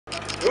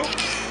Yeah.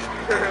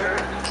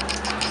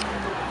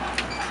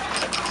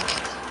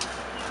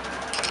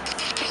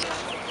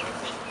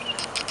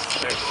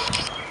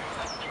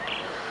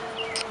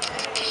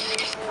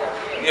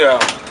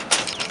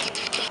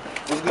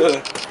 What's good?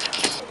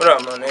 What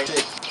up, my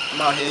nigga? I'm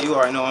out here, you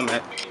already know I'm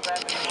at.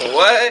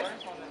 What?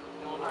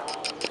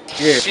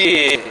 Yeah.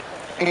 Shit.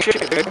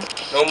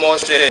 No more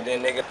shit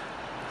then, nigga.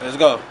 Let's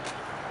go.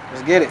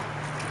 Let's get it.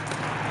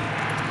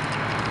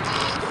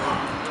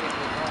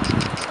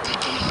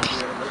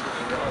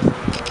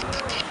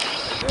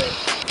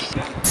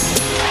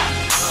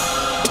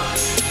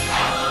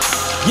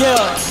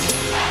 Yeah.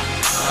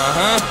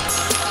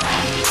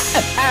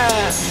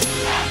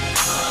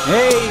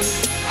 Hey.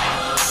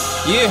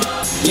 Yeah.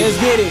 Let's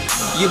get it.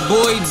 Your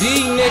boy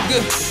D, nigga.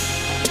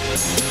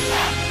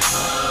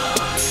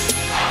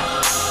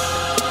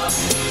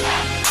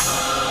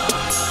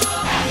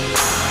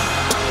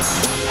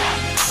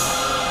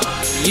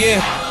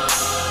 Yeah.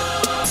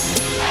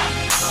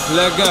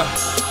 Let go.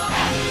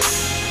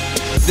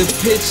 The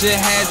picture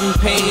has me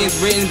paintings,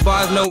 written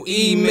bars, no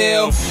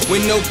email.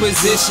 With no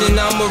position,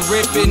 I'ma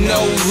rip it, no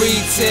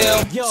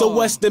retail. So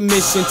what's the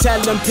mission? Tell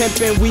them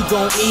pimpin' we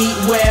gon' eat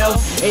well.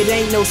 It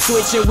ain't no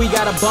switching, we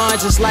got a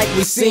bond just like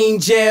we seen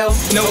jail.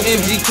 No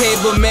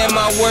MGK, but man,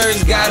 my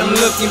words got them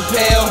looking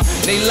pale.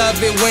 They love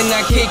it when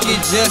I kick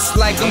it just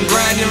like I'm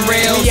grinding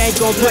rails. We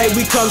ain't gon' play,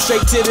 we come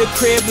straight to the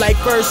crib like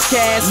first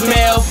cast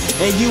mail.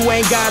 And you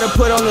ain't gotta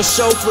put on a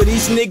show for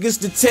these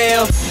niggas to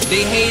tell.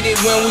 They hate it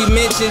when we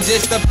mention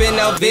just up in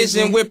our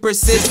vision. We're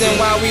persistent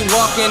while we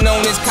walking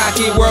on this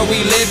cocky world we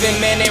live in.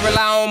 Man, they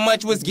rely on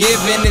much was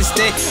given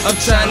instead of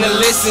trying to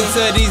listen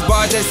to these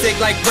bars that sick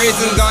like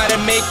prison. Gotta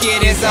make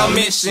it, it's our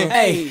mission.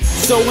 Hey,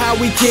 so how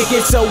we kick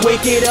it so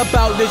wicked up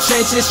out the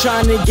trenches,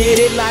 trying to get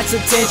it, lots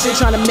of tension,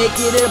 trying to make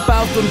it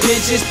about them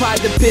bitches.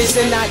 Pot the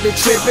piston, not the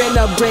tripping,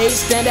 upgrade,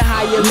 standard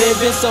higher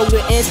living. So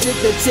the instant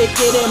the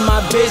ticket in my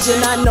vision,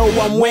 I know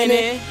I'm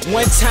winning.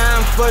 One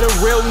time for the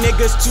real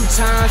niggas, two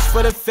times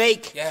for the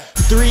fake.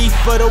 Three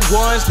for the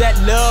ones that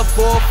love,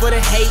 four for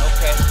the hate.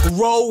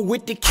 Roll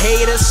with the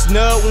cater,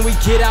 snug when we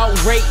get out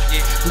rate.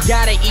 We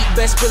gotta eat,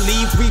 best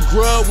believe we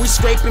grub, we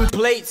scraping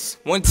plates.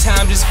 One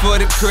time just for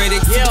the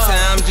critics, two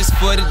times just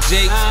for the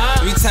jakes,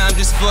 three times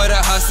just for the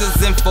hustlers,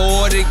 and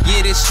four to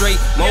get it straight.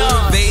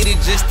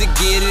 Motivated just to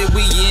get it,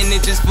 we in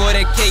it just for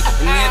that cake.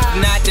 And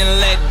if not, then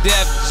let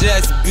death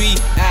just be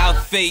our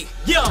fate.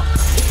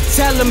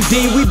 Tell them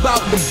D, we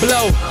bout to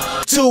blow.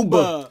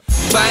 Tuba.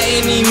 By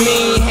any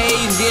mean,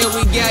 Haze, yeah,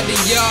 we got the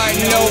yard,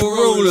 no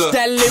ruler.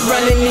 Steadily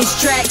running these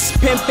tracks,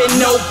 pimpin'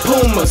 no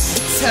Pumas.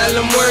 Tell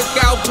them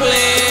workout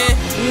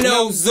plan,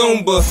 no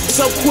Zumba.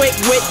 So quick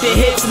with the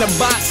hits in the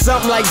box,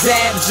 something like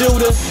Zab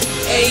Judah.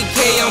 AK,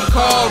 I'm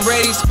called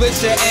ready, split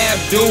your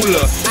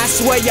Abdullah. I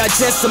swear y'all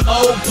just some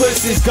old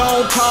pussies,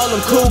 gon' call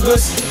them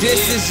cougars.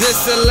 This is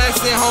just a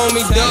lesson,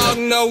 homie, dog,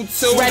 no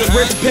tutor. Scratch,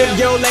 rip, pimp,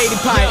 yo, lady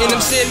pipe. And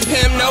I'm sitting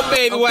pimp, no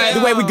baby wife. The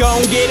way we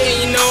gon' get it, and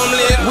you know I'm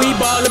lit. We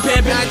ballin'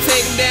 pimpin'. I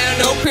take it down,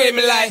 no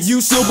cribin' lights. You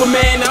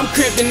Superman, I'm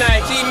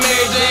Kryptonite. She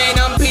Mary Jane,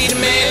 I'm Peter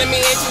Man, let me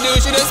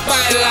introduce you to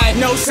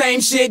Spotlight. No same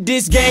shit,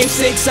 this game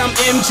 6, I'm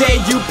MJ,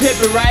 you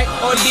Pippin', right?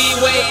 Or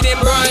D-Wade and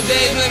Bron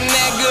James, living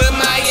that good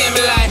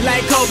Miami life.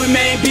 Like Kobe,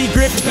 man, B.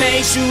 Griffin,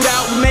 Payne, shoot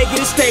out, we make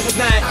it a Staples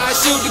night. I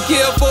shoot to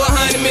kill for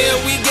 100 mil,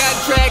 we got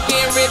track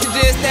and rich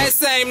just that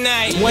same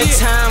night. One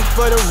time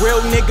for the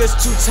real niggas,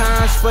 two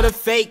times for the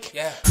fake.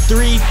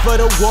 Three for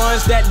the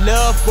ones that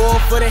love, four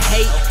for the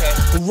hate.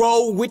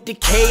 Roll with the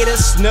cater,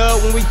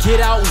 snug when we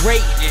get out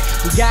rate.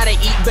 We gotta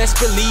eat,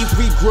 best believe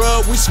we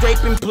grub, we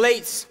scraping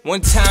plates. One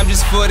time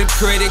just for the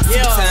critics,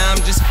 two times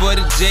just for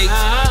the jakes,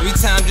 three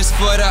times just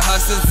for the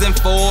hustlers, and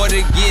four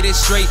to get it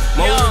straight.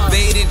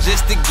 Motivated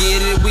just to get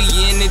it, we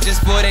in it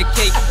just for that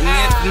cake. And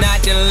if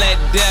not, then let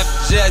death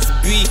just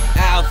be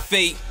our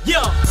fate.